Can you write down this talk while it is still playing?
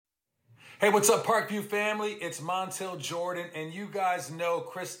Hey, what's up, Parkview family? It's Montel Jordan, and you guys know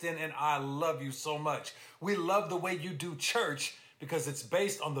Kristen and I love you so much. We love the way you do church because it's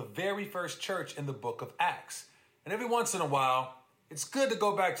based on the very first church in the book of Acts. And every once in a while, it's good to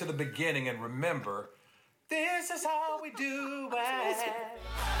go back to the beginning and remember, this is how we do it.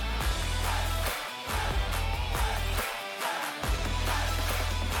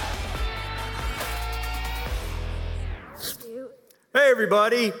 Hey,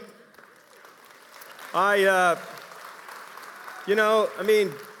 everybody.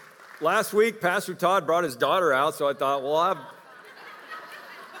 Last week, Pastor Todd brought his daughter out, so I thought, well,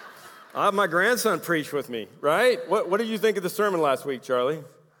 I'll have my grandson preach with me, right? What did you think of the sermon last week, Charlie?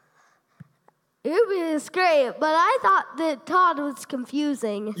 It was great, but I thought that Todd was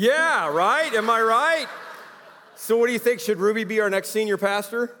confusing. Yeah, right? Am I right? So what do you think? Should Ruby be our next senior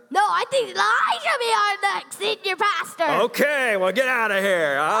pastor? No, I think I should be our next senior pastor. Okay, well, get out of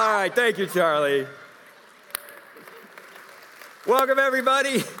here. All right, thank you, Charlie. Welcome,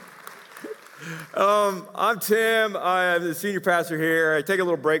 everybody. I'm Tim. I'm the senior pastor here. I take a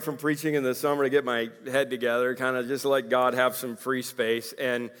little break from preaching in the summer to get my head together, kind of just let God have some free space.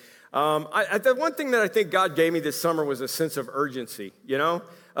 And the one thing that I think God gave me this summer was a sense of urgency,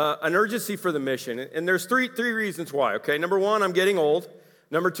 an urgency for the mission. And there's three reasons why, okay? Number one, I'm getting old.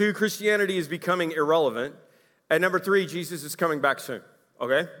 Number two, Christianity is becoming irrelevant. And number three, Jesus is coming back soon,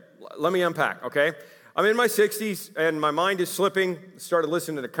 okay? Let me unpack, okay? I'm in my 60s, and my mind is slipping. Started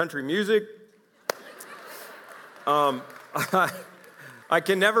listening to country music. I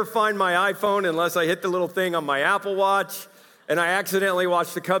can never find my iPhone unless I hit the little thing on my Apple Watch, and I accidentally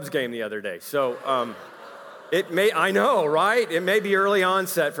watched the Cubs game the other day. So I know, right? It may be early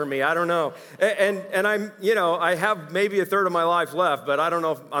onset for me. I don't know. And I'm, I have maybe a third of my life left, but I don't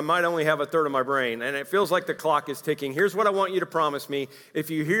know if I might only have a third of my brain. And it feels like the clock is ticking. Here's what I want you to promise me. If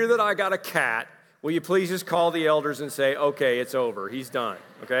you hear that I got a cat, will you please just call the elders and say, okay, it's over. He's done,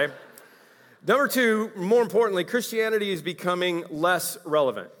 okay? Number two, more importantly, Christianity is becoming less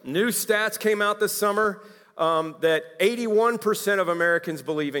relevant. New stats came out this summer that 81% of Americans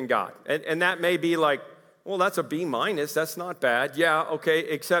believe in God. And that may be like, well, that's a B minus. That's not bad. Yeah, okay,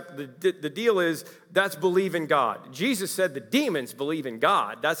 except the deal is that's believe in God. Jesus said the demons believe in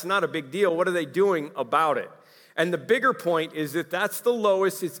God. That's not a big deal. What are they doing about it? And the bigger point is that that's the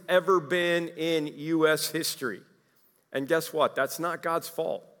lowest it's ever been in U.S. history. And guess what? That's not God's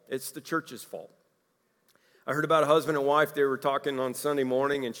fault. It's the church's fault. I heard about a husband and wife. They were talking on Sunday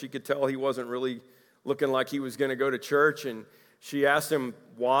morning, and she could tell he wasn't really looking like he was going to go to church. And she asked him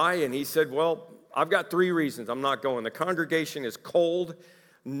why, and he said, well, I've got 3 reasons I'm not going. The congregation is cold,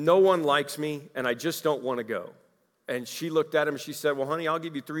 no one likes me, and I just don't want to go. And she looked at him, and she said, well, honey, I'll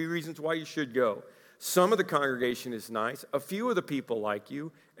give you 3 reasons why you should go. Some of the congregation is nice, a few of the people like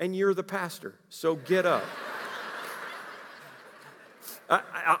you, and you're the pastor, so get up.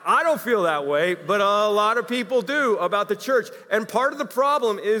 I don't feel that way, but a lot of people do about the church. And part of the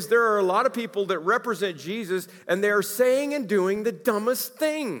problem is there are a lot of people that represent Jesus, and they're saying and doing the dumbest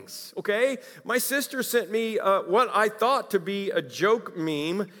things, okay? My sister sent me what I thought to be a joke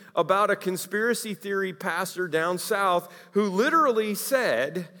meme about a conspiracy theory pastor down south who literally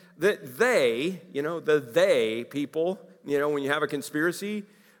said that they, the they people, when you have a conspiracy,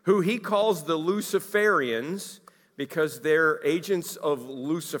 who he calls the Luciferians, because they're agents of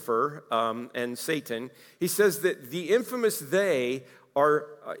Lucifer and Satan. He says that the infamous they are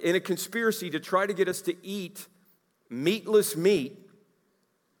in a conspiracy to try to get us to eat meatless meat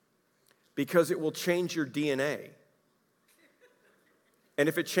because it will change your DNA. And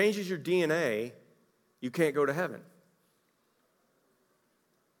if it changes your DNA, you can't go to heaven.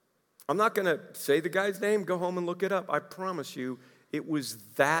 I'm not going to say the guy's name. Go home and look it up. I promise you, it was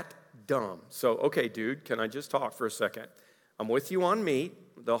that dumb. So, okay, dude, can I just talk for a second? I'm with you on meat.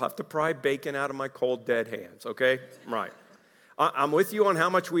 They'll have to pry bacon out of my cold, dead hands, okay? Right. I'm with you on how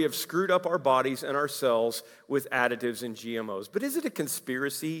much we have screwed up our bodies and our cells with additives and GMOs. But is it a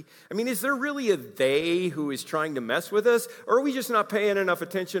conspiracy? I mean, is there really a they who is trying to mess with us? Or are we just not paying enough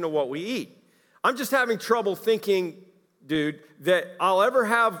attention to what we eat? I'm just having trouble thinking, dude, that I'll ever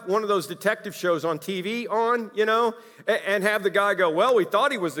have one of those detective shows on TV on, and have the guy go, well, we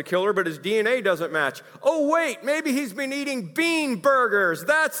thought he was the killer, but his DNA doesn't match. Oh, wait, maybe he's been eating bean burgers.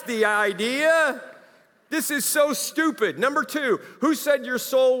 That's the idea. This is so stupid. Number 2, who said your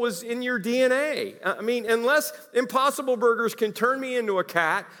soul was in your DNA? I mean, unless Impossible Burgers can turn me into a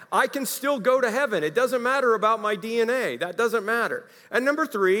cat, I can still go to heaven. It doesn't matter about my DNA. That doesn't matter. And number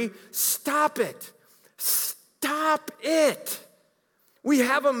 3, stop it. Stop it. We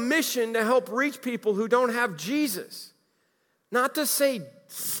have a mission to help reach people who don't have Jesus. Not to say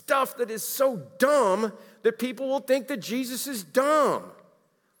stuff that is so dumb that people will think that Jesus is dumb.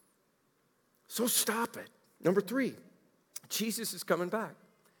 So stop it. Number 3, Jesus is coming back.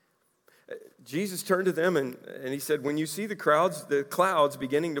 Jesus turned to them and he said, when you see the clouds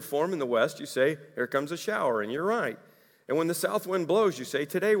beginning to form in the west, you say, here comes a shower, and you're right. And when the south wind blows, you say,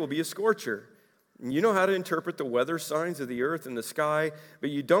 today will be a scorcher. And you know how to interpret the weather signs of the earth and the sky, but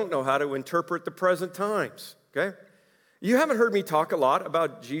you don't know how to interpret the present times, okay? You haven't heard me talk a lot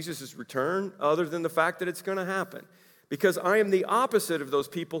about Jesus' return other than the fact that it's going to happen, because I am the opposite of those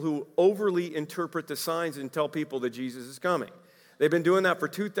people who overly interpret the signs and tell people that Jesus is coming. They've been doing that for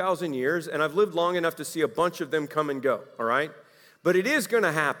 2,000 years, and I've lived long enough to see a bunch of them come and go, all right? But it is going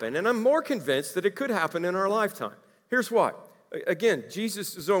to happen, and I'm more convinced that it could happen in our lifetime. Here's why. Again,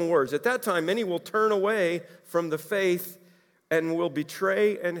 Jesus' own words. At that time, many will turn away from the faith and will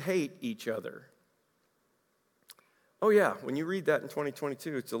betray and hate each other. Oh yeah, when you read that in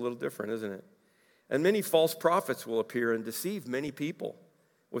 2022, it's a little different, isn't it? And many false prophets will appear and deceive many people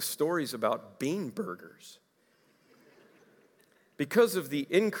with stories about bean burgers. Because of the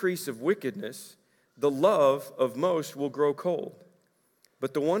increase of wickedness, the love of most will grow cold.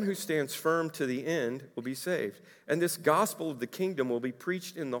 But the one who stands firm to the end will be saved. And this gospel of the kingdom will be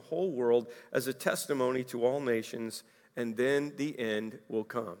preached in the whole world as a testimony to all nations, and then the end will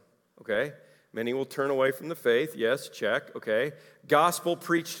come. Okay? Many will turn away from the faith. Yes, check. Okay? Gospel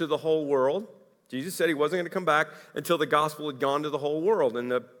preached to the whole world. Jesus said he wasn't going to come back until the gospel had gone to the whole world.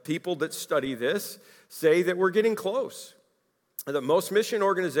 And the people that study this say that we're getting close. That most mission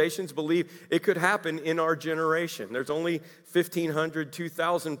organizations believe it could happen in our generation. There's only 1,500,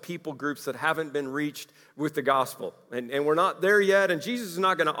 2,000 people groups that haven't been reached with the gospel. And we're not there yet, and Jesus is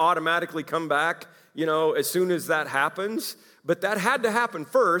not going to automatically come back, as soon as that happens. But that had to happen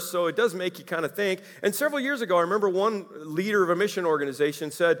first, so it does make you kind of think. And several years ago, I remember one leader of a mission organization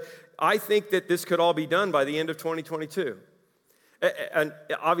said, I think that this could all be done by the end of 2022. And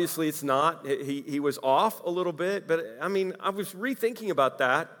obviously it's not. He was off a little bit, but I was rethinking about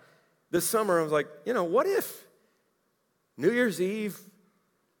that this summer. I was like, what if New Year's Eve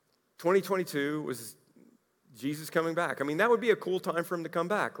 2022 was Jesus coming back? That would be a cool time for him to come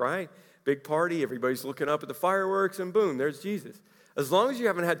back, right? Big party, everybody's looking up at the fireworks, and boom, there's Jesus. As long as you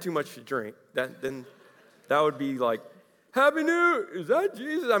haven't had too much to drink, then that would be like, Happy New, is that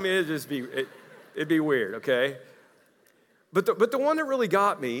Jesus? It'd be weird, okay? But the one that really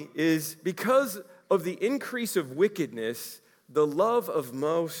got me is because of the increase of wickedness, the love of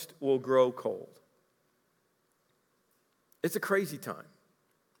most will grow cold. It's a crazy time.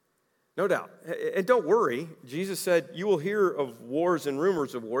 No doubt. And don't worry. Jesus said, you will hear of wars and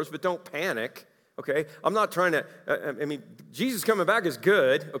rumors of wars, but don't panic, okay? I'm not trying to, Jesus coming back is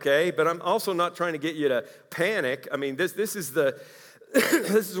good, okay? But I'm also not trying to get you to panic. This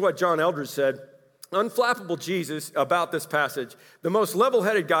is what John Eldredge said. Unflappable Jesus, about this passage, the most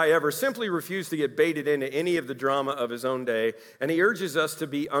level-headed guy ever, simply refused to get baited into any of the drama of his own day, and he urges us to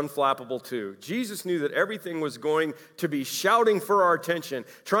be unflappable too. Jesus knew that everything was going to be shouting for our attention,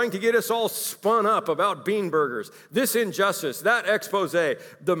 trying to get us all spun up about bean burgers, this injustice, that expose.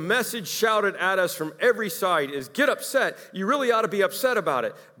 The message shouted at us from every side is, get upset. You really ought to be upset about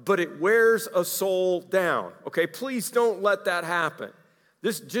it, but it wears a soul down. Okay, please don't let that happen.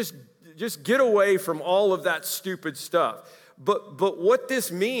 Just get away from all of that stupid stuff. But what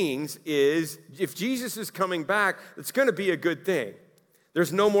this means is if Jesus is coming back, it's going to be a good thing.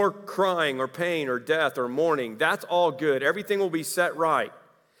 There's no more crying or pain or death or mourning. That's all good. Everything will be set right.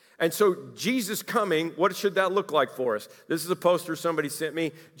 And so Jesus coming, what should that look like for us? This is a poster somebody sent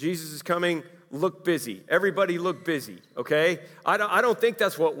me. Jesus is coming, look busy. Everybody look busy, okay? I don't think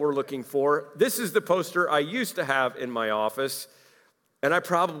that's what we're looking for. This is the poster I used to have in my office. And I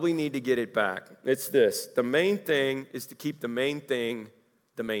probably need to get it back. It's this. The main thing is to keep the main thing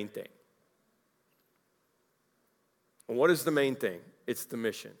the main thing. And what is the main thing? It's the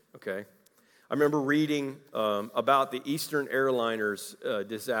mission, okay? I remember reading about the Eastern Airliners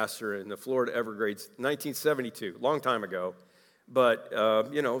disaster in the Florida Everglades, 1972, long time ago. But,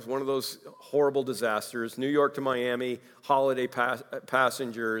 it was one of those horrible disasters. New York to Miami, holiday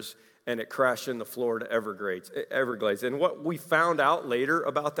passengers, and it crashed in the Florida Everglades. And what we found out later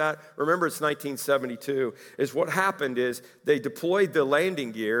about that, remember it's 1972, is what happened is they deployed the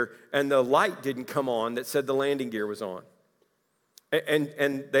landing gear and the light didn't come on that said the landing gear was on. And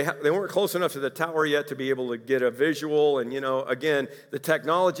they weren't close enough to the tower yet to be able to get a visual. And, again, the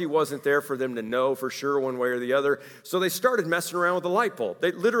technology wasn't there for them to know for sure one way or the other. So they started messing around with the light bulb.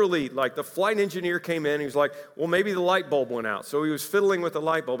 They literally, the flight engineer came in and he was like, well, maybe the light bulb went out. So he was fiddling with the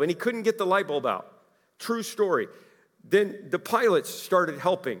light bulb and he couldn't get the light bulb out. True story. then the pilots started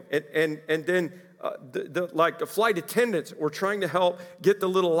helping. And then the flight attendants were trying to help get the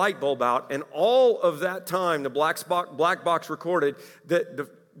little light bulb out. And all of that time, the black box recorded that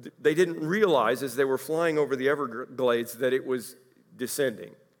they didn't realize as they were flying over the Everglades that it was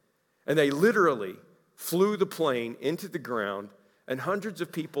descending. And they literally flew the plane into the ground, and hundreds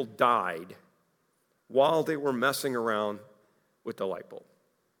of people died while they were messing around with the light bulb,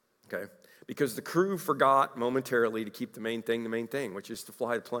 okay? Because the crew forgot momentarily to keep the main thing, which is to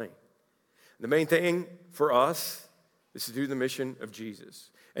fly the plane. The main thing for us is to do the mission of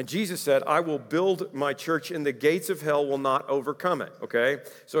Jesus. And Jesus said, I will build my church and the gates of hell will not overcome it, okay?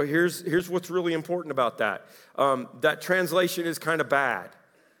 So here's what's really important about that. That translation is kind of bad.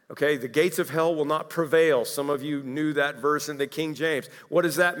 Okay, the gates of hell will not prevail. Some of you knew that verse in the King James. What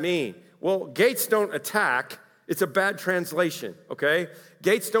does that mean? Well, gates don't attack. It's a bad translation, okay?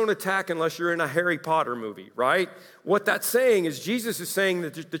 Gates don't attack unless you're in a Harry Potter movie, right? What that's saying is Jesus is saying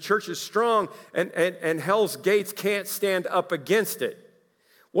that the church is strong and hell's gates can't stand up against it.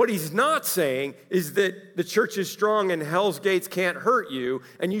 What he's not saying is that the church is strong and hell's gates can't hurt you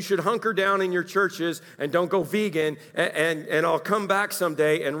and you should hunker down in your churches and don't go vegan and I'll come back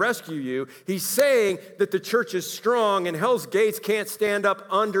someday and rescue you. He's saying that the church is strong and hell's gates can't stand up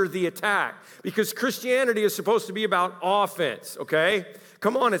under the attack because Christianity is supposed to be about offense, okay?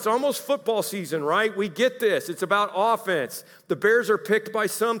 Come on, it's almost football season, right? We get this. It's about offense. The Bears are picked by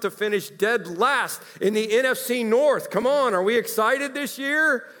some to finish dead last in the NFC North. Come on, are we excited this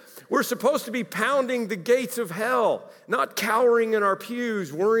year? We're supposed to be pounding the gates of hell, not cowering in our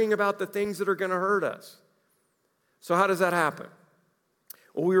pews, worrying about the things that are going to hurt us. So how does that happen?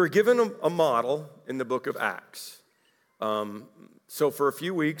 Well, we were given a model in the book of Acts. So for a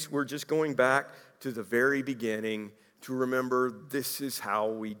few weeks, we're just going back to the very beginning to remember this is how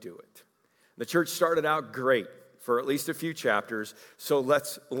we do it. The church started out great for at least a few chapters, so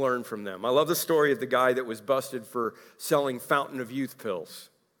let's learn from them. I love the story of the guy that was busted for selling Fountain of Youth pills.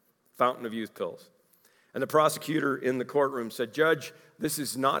 Fountain of Youth pills. And the prosecutor in the courtroom said, Judge, this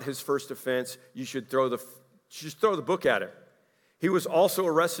is not his first offense. You should throw the book at him. He was also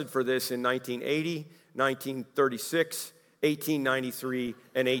arrested for this in 1980, 1936, 1893,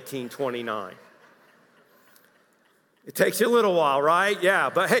 and 1829. It takes you a little while, right? Yeah,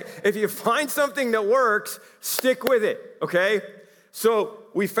 but hey, if you find something that works, stick with it, okay? So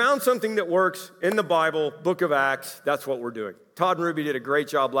we found something that works in the Bible, book of Acts. That's what we're doing. Todd and Ruby did a great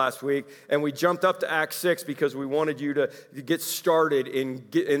job last week, and we jumped up to Acts 6 because we wanted you to get started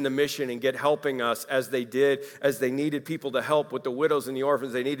in the mission and get helping us as they did, as they needed people to help with the widows and the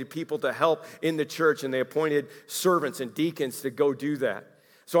orphans. They needed people to help in the church, and they appointed servants and deacons to go do that.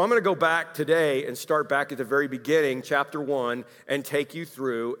 So I'm going to go back today and start back at the very beginning, chapter 1, and take you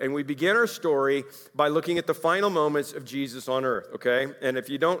through. And we begin our story by looking at the final moments of Jesus on earth, okay? And if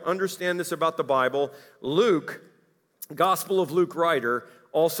you don't understand this about the Bible, Luke, Gospel of Luke writer,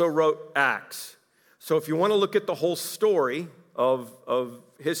 also wrote Acts. So if you want to look at the whole story of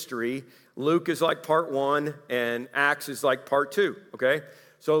history, Luke is like part 1 and Acts is like part 2, okay?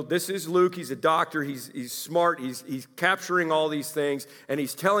 So this is Luke. He's a doctor. He's smart. He's capturing all these things, and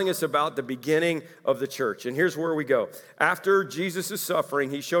he's telling us about the beginning of the church. And here's where we go. After Jesus'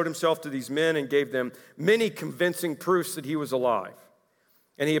 suffering, he showed himself to these men and gave them many convincing proofs that he was alive.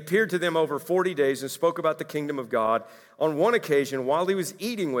 And he appeared to them over 40 days and spoke about the kingdom of God. On one occasion, while he was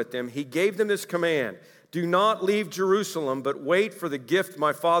eating with them, he gave them this command: do not leave Jerusalem, but wait for the gift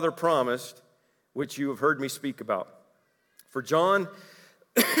my Father promised, which you have heard me speak about. For John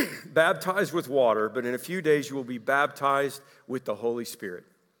baptized with water, but in a few days you will be baptized with the Holy Spirit.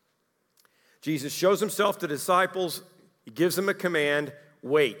 Jesus shows himself to disciples. He gives them a command: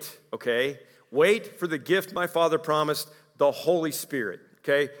 wait, okay? Wait for the gift my Father promised, the Holy Spirit,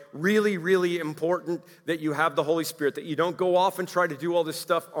 okay? Really, really important that you have the Holy Spirit, that you don't go off and try to do all this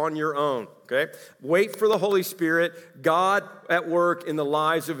stuff on your own, okay? Wait for the Holy Spirit, God at work in the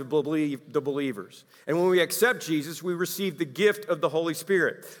lives of the believers. And when we accept Jesus, we receive the gift of the Holy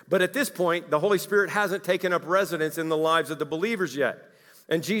Spirit. But at this point, the Holy Spirit hasn't taken up residence in the lives of the believers yet.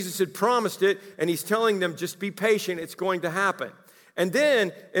 And Jesus had promised it, and he's telling them, just be patient, it's going to happen. And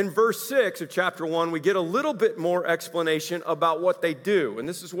then in verse 6 of chapter 1, we get a little bit more explanation about what they do. And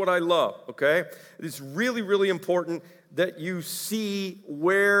this is what I love, okay? It's really, really important that you see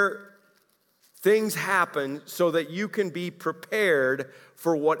where things happen so that you can be prepared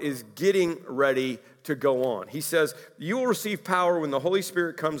for what is getting ready to go on. He says, you will receive power when the Holy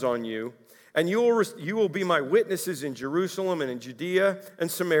Spirit comes on you, and you will be my witnesses in Jerusalem and in Judea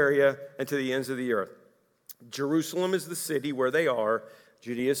and Samaria and to the ends of the earth. Jerusalem is the city where they are.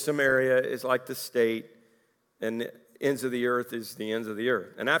 Judea, Samaria is like the state. And ends of the earth is the ends of the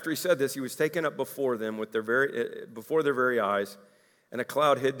earth. And after he said this, he was taken up before them before their very eyes, and a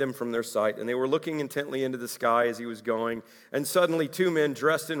cloud hid them from their sight. And they were looking intently into the sky as he was going. And suddenly 2 men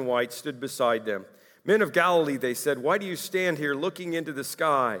dressed in white stood beside them. Men of Galilee, they said, why do you stand here looking into the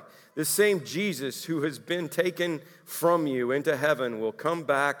sky? The same Jesus who has been taken from you into heaven will come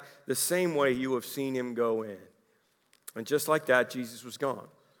back the same way you have seen him go in. And just like that, Jesus was gone.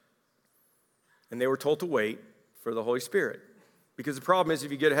 And they were told to wait for the Holy Spirit. Because the problem is,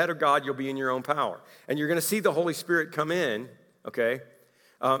 if you get ahead of God, you'll be in your own power. And you're going to see the Holy Spirit come in, okay?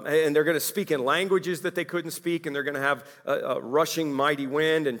 And they're going to speak in languages that they couldn't speak, and they're going to have a rushing mighty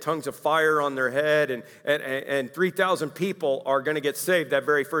wind and tongues of fire on their head, and 3,000 people are going to get saved that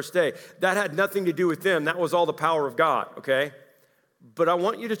very first day. That had nothing to do with them. That was all the power of God, okay? But I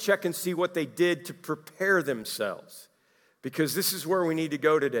want you to check and see what they did to prepare themselves, because this is where we need to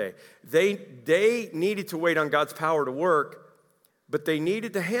go today. They needed to wait on God's power to work, but they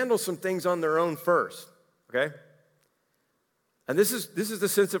needed to handle some things on their own first, okay? And this is the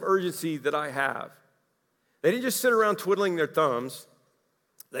sense of urgency that I have. They didn't just sit around twiddling their thumbs.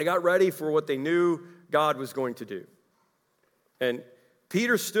 They got ready for what they knew God was going to do. And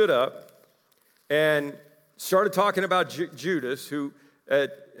Peter stood up and started talking about Judas, who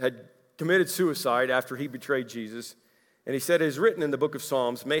had committed suicide after he betrayed Jesus. And he said, it is written in the book of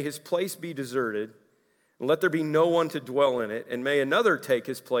Psalms, may his place be deserted, and let there be no one to dwell in it, and may another take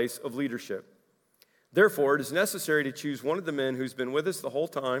his place of leadership. Therefore, it is necessary to choose one of the men who's been with us the whole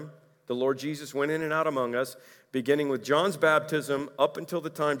time the Lord Jesus went in and out among us, beginning with John's baptism up until the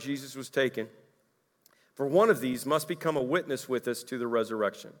time Jesus was taken. For one of these must become a witness with us to the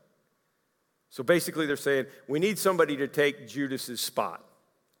resurrection. So basically they're saying, we need somebody to take Judas's spot.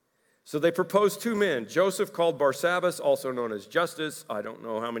 So they proposed 2 men, Joseph called Barsabbas, also known as Justus, I don't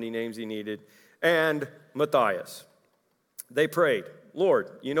know how many names he needed, and Matthias. They prayed, Lord,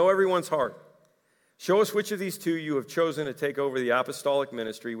 you know everyone's heart. Show us which of these 2 you have chosen to take over the apostolic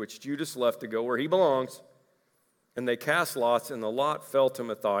ministry, which Judas left to go where he belongs. And they cast lots, and the lot fell to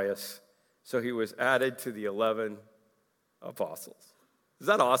Matthias. So he was added to the 11 apostles. Is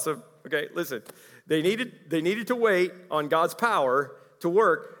that awesome? Okay, listen. They needed to wait on God's power to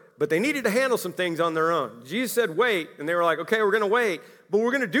work, but they needed to handle some things on their own. Jesus said, wait, and they were like, okay, we're going to wait, but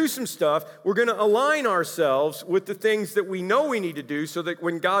we're going to do some stuff. We're going to align ourselves with the things that we know we need to do so that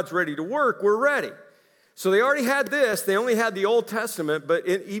when God's ready to work, we're ready. So they already had this. They only had the Old Testament, but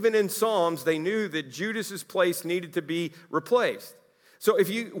even in Psalms, they knew that Judas's place needed to be replaced. So if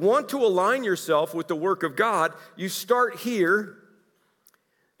you want to align yourself with the work of God, you start here.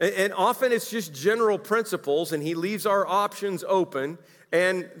 And often it's just general principles, and he leaves our options open.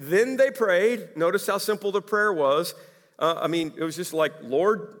 And then they prayed. Notice how simple the prayer was. It was just like,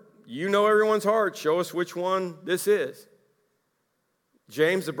 Lord, you know everyone's heart. Show us which one this is.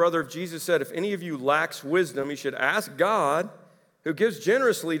 James, the brother of Jesus, said, if any of you lacks wisdom, he should ask God, who gives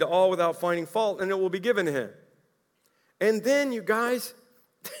generously to all without finding fault, and it will be given to him. And then, you guys,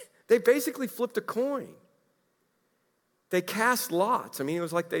 they basically flipped a coin. They cast lots. It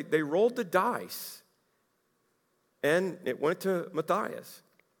was like they rolled the dice, and it went to Matthias.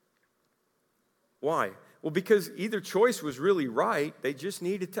 Why? Well, because either choice was really right. They just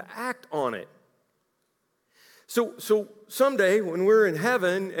needed to act on it. So someday when we're in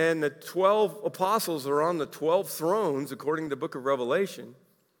heaven and the 12 apostles are on the 12 thrones, according to the book of Revelation,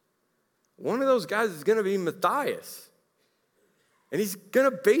 one of those guys is going to be Matthias. And he's going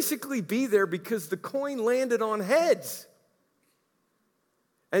to basically be there because the coin landed on heads.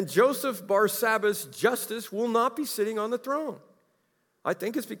 And Joseph, Barsabbas, Justus will not be sitting on the throne. I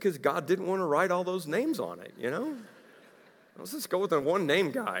think it's because God didn't want to write all those names on it, Let's just go with a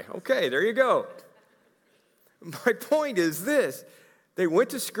one-name guy. Okay, there you go. My point is this. They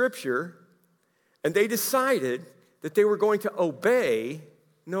went to Scripture, and they decided that they were going to obey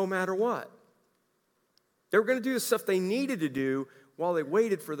no matter what. They were going to do the stuff they needed to do while they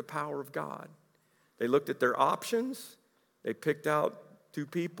waited for the power of God. They looked at their options. They picked out 2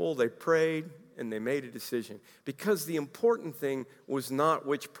 people. They prayed, and they made a decision. Because the important thing was not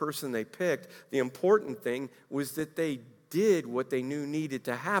which person they picked. The important thing was that they did what they knew needed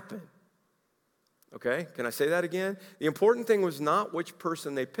to happen. Okay, can I say that again? The important thing was not which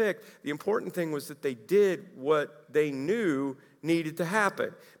person they picked. The important thing was that they did what they knew needed to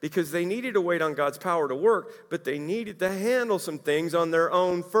happen. Because they needed to wait on God's power to work, but they needed to handle some things on their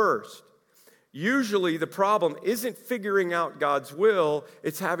own first. Usually the problem isn't figuring out God's will,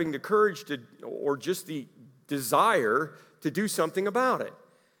 it's having the courage to, or just the desire to do something about it.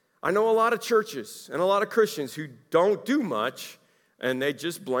 I know a lot of churches and a lot of Christians who don't do much And they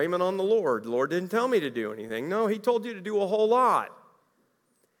just blame it on the Lord. The Lord didn't tell me to do anything. No, he told you to do a whole lot.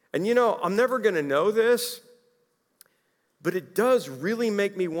 And you know, I'm never going to know this, but it does really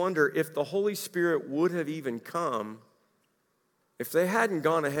make me wonder if the Holy Spirit would have even come if they hadn't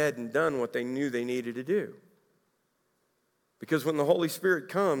gone ahead and done what they knew they needed to do. Because when the Holy Spirit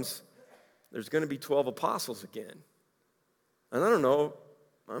comes, there's going to be 12 apostles again. And I don't know,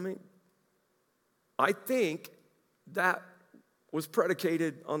 I think that was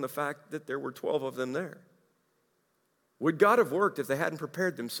predicated on the fact that there were 12 of them there. Would God have worked if they hadn't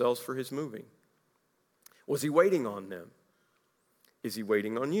prepared themselves for his moving? Was he waiting on them? Is he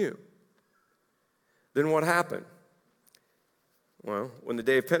waiting on you? Then what happened? Well, when the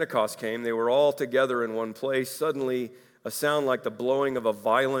day of Pentecost came, they were all together in one place. Suddenly, a sound like the blowing of a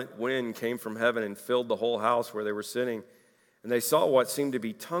violent wind came from heaven and filled the whole house where they were sitting. And they saw what seemed to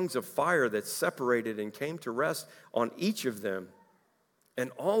be tongues of fire that separated and came to rest on each of them. And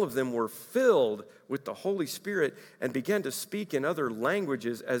all of them were filled with the Holy Spirit and began to speak in other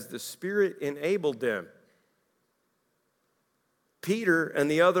languages as the Spirit enabled them. Peter and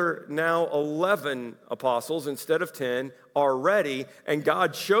the other now 11 apostles instead of 10 are ready, and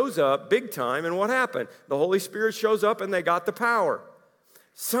God shows up big time. And what happened? The Holy Spirit shows up and they got the power.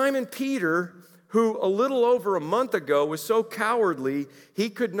 Simon Peter, who a little over a month ago was so cowardly, he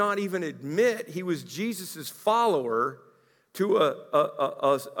could not even admit he was Jesus' follower to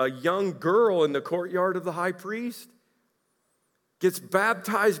a young girl in the courtyard of the high priest, gets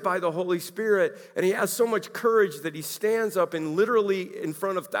baptized by the Holy Spirit, and he has so much courage that he stands up and literally in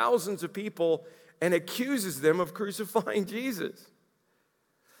front of thousands of people and accuses them of crucifying Jesus.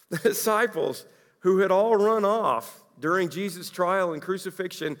 The disciples who had all run off during Jesus' trial and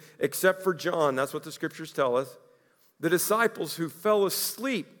crucifixion, except for John, that's what the scriptures tell us, the disciples who fell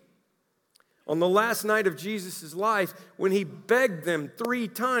asleep on the last night of Jesus' life when he begged them 3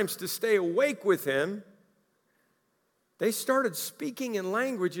 times to stay awake with him, they started speaking in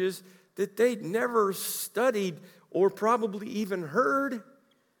languages that they'd never studied or probably even heard,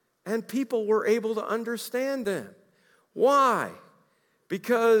 and people were able to understand them. Why?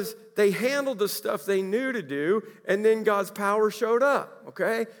 Because they handled the stuff they knew to do, and then God's power showed up,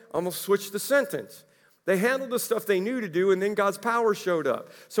 okay? I'm going to switch the sentence. They handled the stuff they knew to do, and then God's power showed up.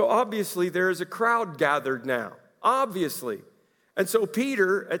 So obviously there is a crowd gathered now, obviously. And so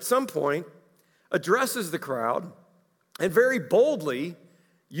Peter, at some point, addresses the crowd and very boldly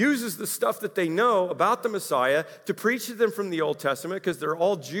uses the stuff that they know about the Messiah to preach to them from the Old Testament, because they're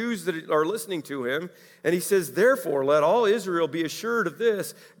all Jews that are listening to him. And he says, therefore, let all Israel be assured of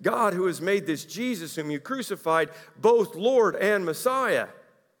this, God who has made this Jesus whom you crucified, both Lord and Messiah.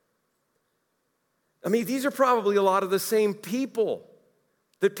 I mean, these are probably a lot of the same people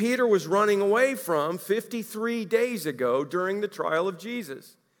that Peter was running away from 53 days ago during the trial of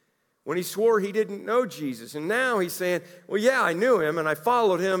Jesus, when he swore he didn't know Jesus. And now he's saying, well, yeah, I knew him, and I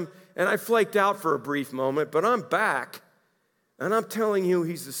followed him, and I flaked out for a brief moment, but I'm back, and I'm telling you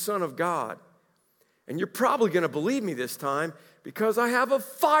he's the Son of God. And you're probably going to believe me this time, because I have a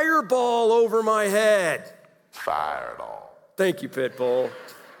fireball over my head. Fireball. Thank you, Pitbull.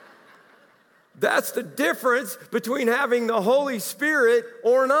 That's the difference between having the Holy Spirit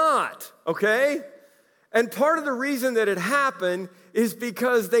or not, okay? And part of the reason that it happened is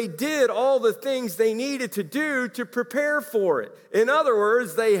because they did all the things they needed to do to prepare for it. In other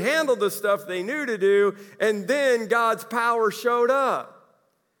words, they handled the stuff they knew to do, and then God's power showed up.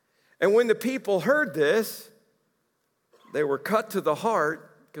 And when the people heard this, they were cut to the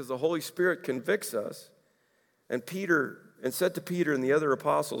heart, because the Holy Spirit convicts us. And said to Peter and the other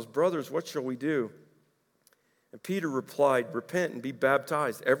apostles, brothers, what shall we do? And Peter replied, repent and be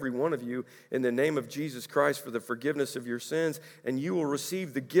baptized, every one of you, in the name of Jesus Christ for the forgiveness of your sins, and you will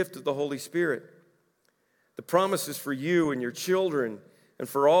receive the gift of the Holy Spirit. The promise is for you and your children, and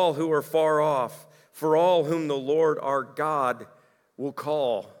for all who are far off, for all whom the Lord our God will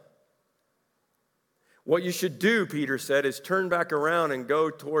call. What you should do, Peter said, is turn back around and go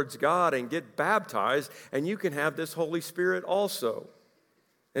towards God and get baptized, and you can have this Holy Spirit also.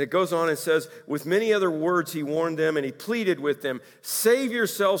 And it goes on and says, with many other words he warned them, and he pleaded with them, save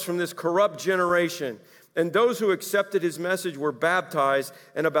yourselves from this corrupt generation. And those who accepted his message were baptized,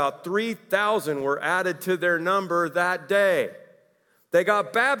 and about 3,000 were added to their number that day. They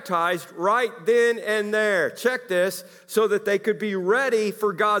got baptized right then and there. Check this, so that they could be ready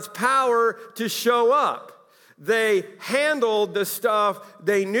for God's power to show up. They handled the stuff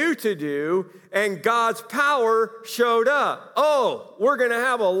they knew to do, and God's power showed up. Oh, we're going to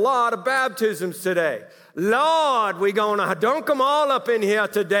have a lot of baptisms today. Lord, we're going to dunk them all up in here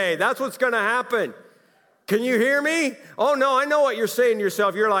today. That's what's going to happen. Can you hear me? Oh, no, I know what you're saying to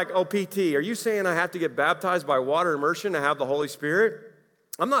yourself. You're like, oh, PT, are you saying I have to get baptized by water immersion to have the Holy Spirit?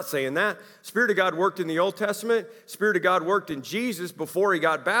 I'm not saying that. Spirit of God worked in the Old Testament. Spirit of God worked in Jesus before he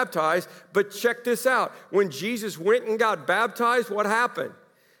got baptized. But check this out. When Jesus went and got baptized, what happened?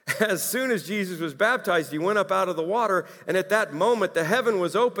 As soon as Jesus was baptized, he went up out of the water, and at that moment, the heaven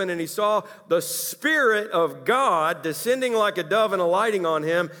was open, and he saw the Spirit of God descending like a dove and alighting on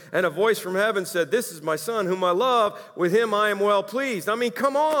him, and a voice from heaven said, "This is my Son, whom I love. With him I am well pleased." I mean,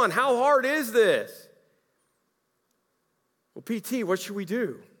 come on, how hard is this? Well, PT, what should we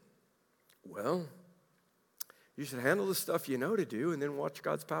do? Well, you should handle the stuff you know to do and then watch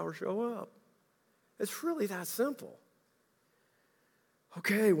God's power show up. It's really that simple.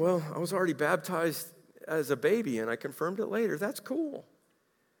 Okay, well, I was already baptized as a baby and I confirmed it later. That's cool.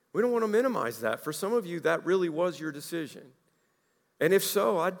 We don't want to minimize that. For some of you, that really was your decision. And if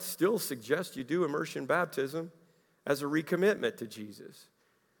so, I'd still suggest you do immersion baptism as a recommitment to Jesus.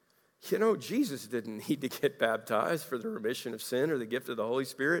 You know, Jesus didn't need to get baptized for the remission of sin or the gift of the Holy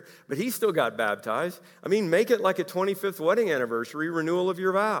Spirit, but he still got baptized. I mean, make it like a 25th wedding anniversary renewal of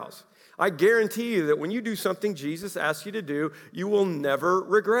your vows. I guarantee you that when you do something Jesus asks you to do, you will never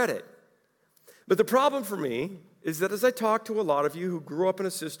regret it. But the problem for me is that as I talk to a lot of you who grew up in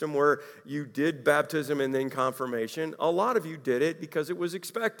a system where you did baptism and then confirmation, a lot of you did it because it was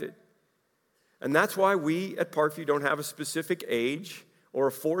expected. And that's why we at Parkview don't have a specific age or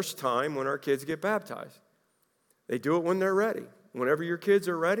a forced time when our kids get baptized. They do it when they're ready. Whenever your kids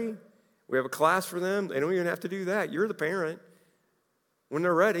are ready, we have a class for them. They don't even have to do that. You're the parent. When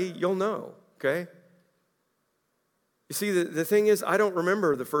they're ready, you'll know, okay? You see, the thing is, I don't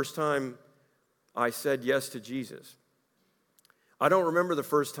remember the first time I said yes to Jesus. I don't remember the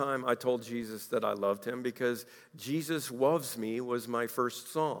first time I told Jesus that I loved him because Jesus Loves Me was my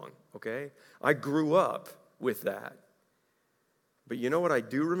first song, okay? I grew up with that. But you know what I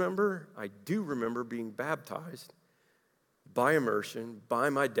do remember? I do remember being baptized by immersion by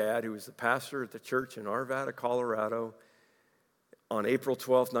my dad, who was the pastor at the church in Arvada, Colorado, on April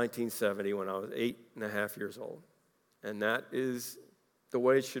 12th, 1970, when I was 8.5 years old. And that is the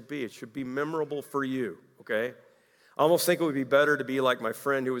way it should be. It should be memorable for you, okay? I almost think it would be better to be like my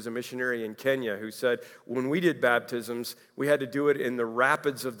friend who was a missionary in Kenya who said, when we did baptisms, we had to do it in the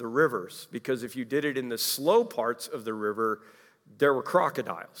rapids of the rivers, because if you did it in the slow parts of the river, there were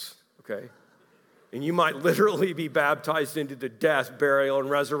crocodiles, okay? And you might literally be baptized into the death, burial, and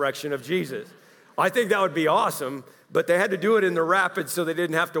resurrection of Jesus. I think that would be awesome, but they had to do it in the rapids so they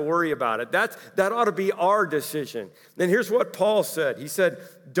didn't have to worry about it. That ought to be our decision. And here's what Paul said. He said,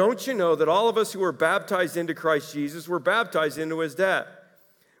 "Don't you know that all of us who were baptized into Christ Jesus were baptized into his death?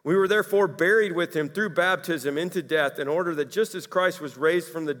 We were therefore buried with him through baptism into death, in order that just as Christ was raised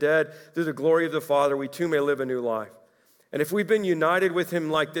from the dead through the glory of the Father, we too may live a new life. And if we've been united with him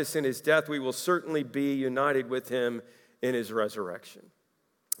like this in his death, we will certainly be united with him in his resurrection."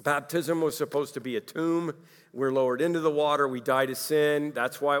 Baptism was supposed to be a tomb. We're lowered into the water. We die to sin.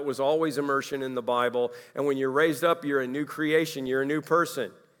 That's why it was always immersion in the Bible. And when you're raised up, you're a new creation. You're a new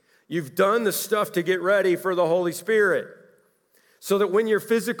person. You've done the stuff to get ready for the Holy Spirit, so that when your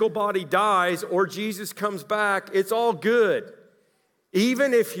physical body dies or Jesus comes back, it's all good.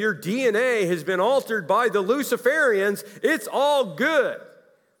 Even if your DNA has been altered by the Luciferians, it's all good,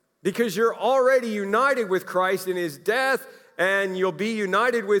 because you're already united with Christ in his death, and you'll be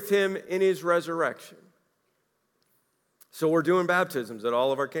united with him in his resurrection. So we're doing baptisms at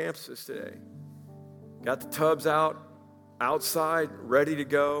all of our campuses today. Got the tubs outside, ready to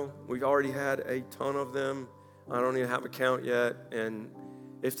go. We've already had a ton of them. I don't even have a count yet. And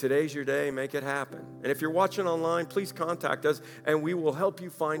if today's your day, make it happen. And if you're watching online, please contact us, and we will help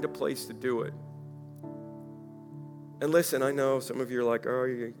you find a place to do it. And listen, I know some of you are like, "Oh,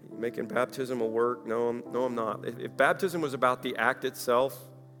 you're making baptism a work." No, I'm not. If baptism was about the act itself,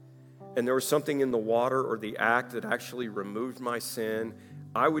 and there was something in the water or the act that actually removed my sin,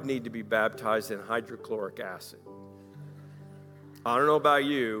 I would need to be baptized in hydrochloric acid. I don't know about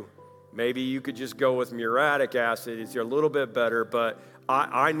you. Maybe you could just go with muriatic acid. It's a little bit better, but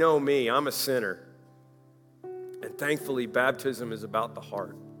I know me. I'm a sinner. And thankfully, baptism is about the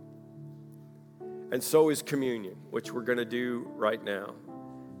heart. And so is communion, which we're going to do right now.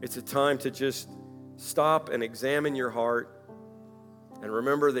 It's a time to just stop and examine your heart and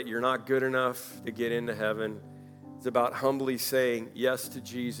remember that you're not good enough to get into heaven. It's about humbly saying yes to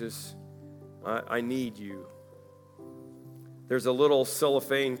Jesus. I need you. There's a little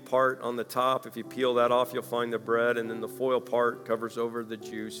cellophane part on the top. If you peel that off, you'll find the bread, and then the foil part covers over the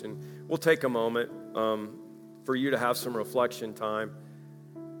juice. And we'll take a moment for you to have some reflection time.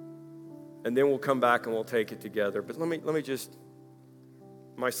 and then we'll come back and we'll take it together. But let me just,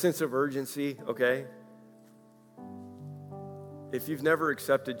 my sense of urgency, okay? If you've never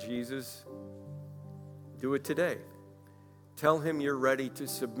accepted Jesus, do it today. Tell him you're ready to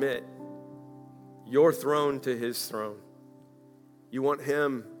submit your throne to his throne. You want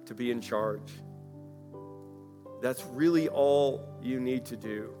him to be in charge. That's really all you need to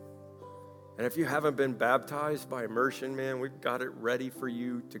do. And if you haven't been baptized by immersion, man, we've got it ready for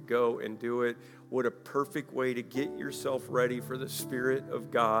you to go and do it. What a perfect way to get yourself ready for the Spirit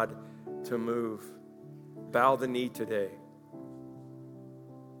of God to move. Bow the knee today.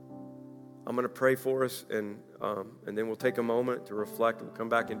 I'm going to pray for us, and then we'll take a moment to reflect. We'll come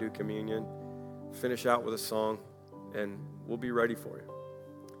back and do communion, finish out with a song, and we'll be ready for you.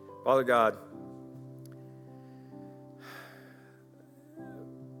 Father God,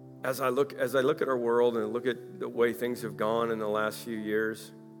 as I look at our world and look at the way things have gone in the last few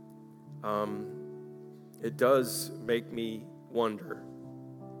years, it does make me wonder.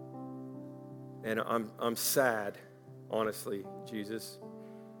 And I'm sad, honestly, Jesus.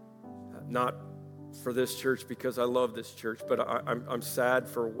 Not for this church because I love this church, but I'm sad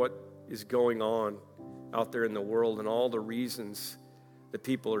for what is going on out there in the world and all the reasons that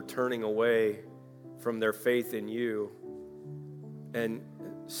people are turning away from their faith in you. And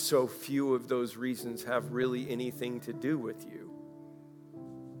so few of those reasons have really anything to do with you.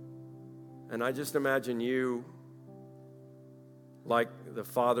 And I just imagine you like the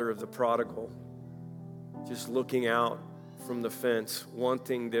father of the prodigal, just looking out from the fence,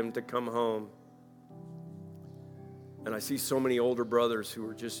 wanting them to come home. And I see so many older brothers who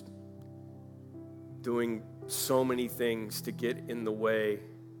are just doing so many things to get in the way.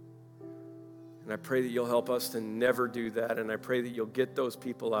 And I pray that you'll help us to never do that. And I pray that you'll get those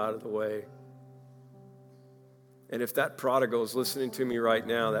people out of the way. And if that prodigal is listening to me right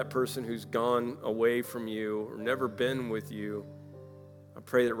now, that person who's gone away from you or never been with you, I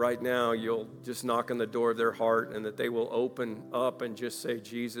pray that right now you'll just knock on the door of their heart and that they will open up and just say,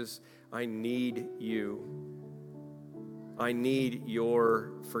 Jesus, I need you. I need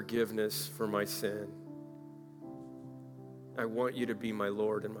your forgiveness for my sin. I want you to be my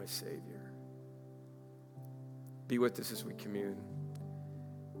Lord and my Savior. Be with us as we commune.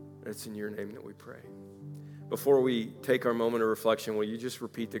 It's in your name that we pray. Before we take our moment of reflection, will you just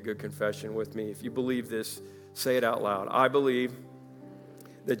repeat the good confession with me? If you believe this, say it out loud. I believe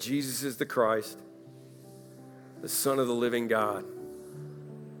that Jesus is the Christ, the Son of the living God,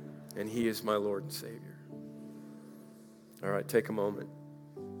 and he is my Lord and Savior. All right, take a moment.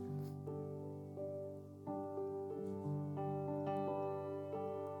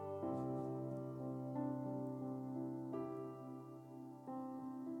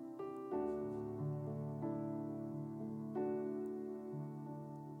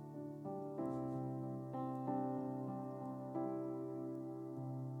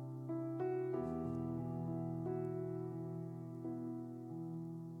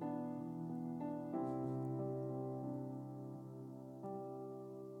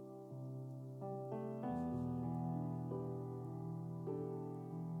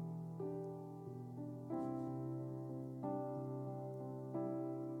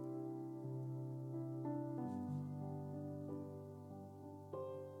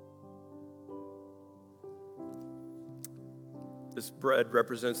 This bread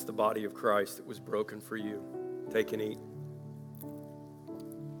represents the body of Christ that was broken for you. Take and eat.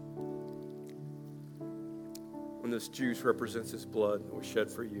 And this juice represents his blood that was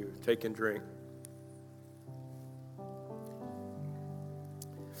shed for you. Take and drink.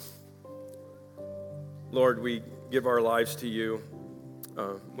 Lord, we give our lives to you.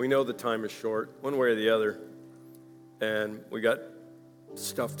 We know the time is short, one way or the other, and we got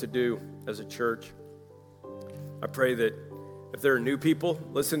stuff to do as a church. I pray that if there are new people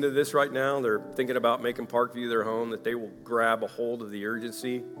listening to this right now, they're thinking about making Parkview their home, that they will grab a hold of the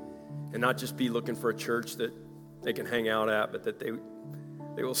urgency and not just be looking for a church that they can hang out at, but that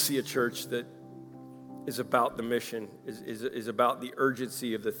they will see a church that is about the mission, is about the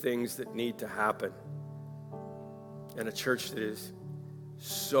urgency of the things that need to happen. And a church that is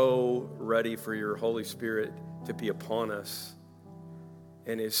so ready for your Holy Spirit to be upon us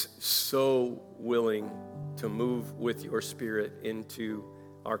and is so willing to move with your Spirit into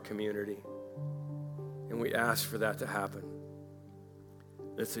our community. And we ask for that to happen.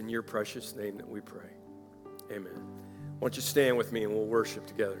 It's in your precious name that we pray. Amen. Why don't you stand with me and we'll worship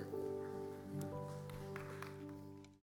together.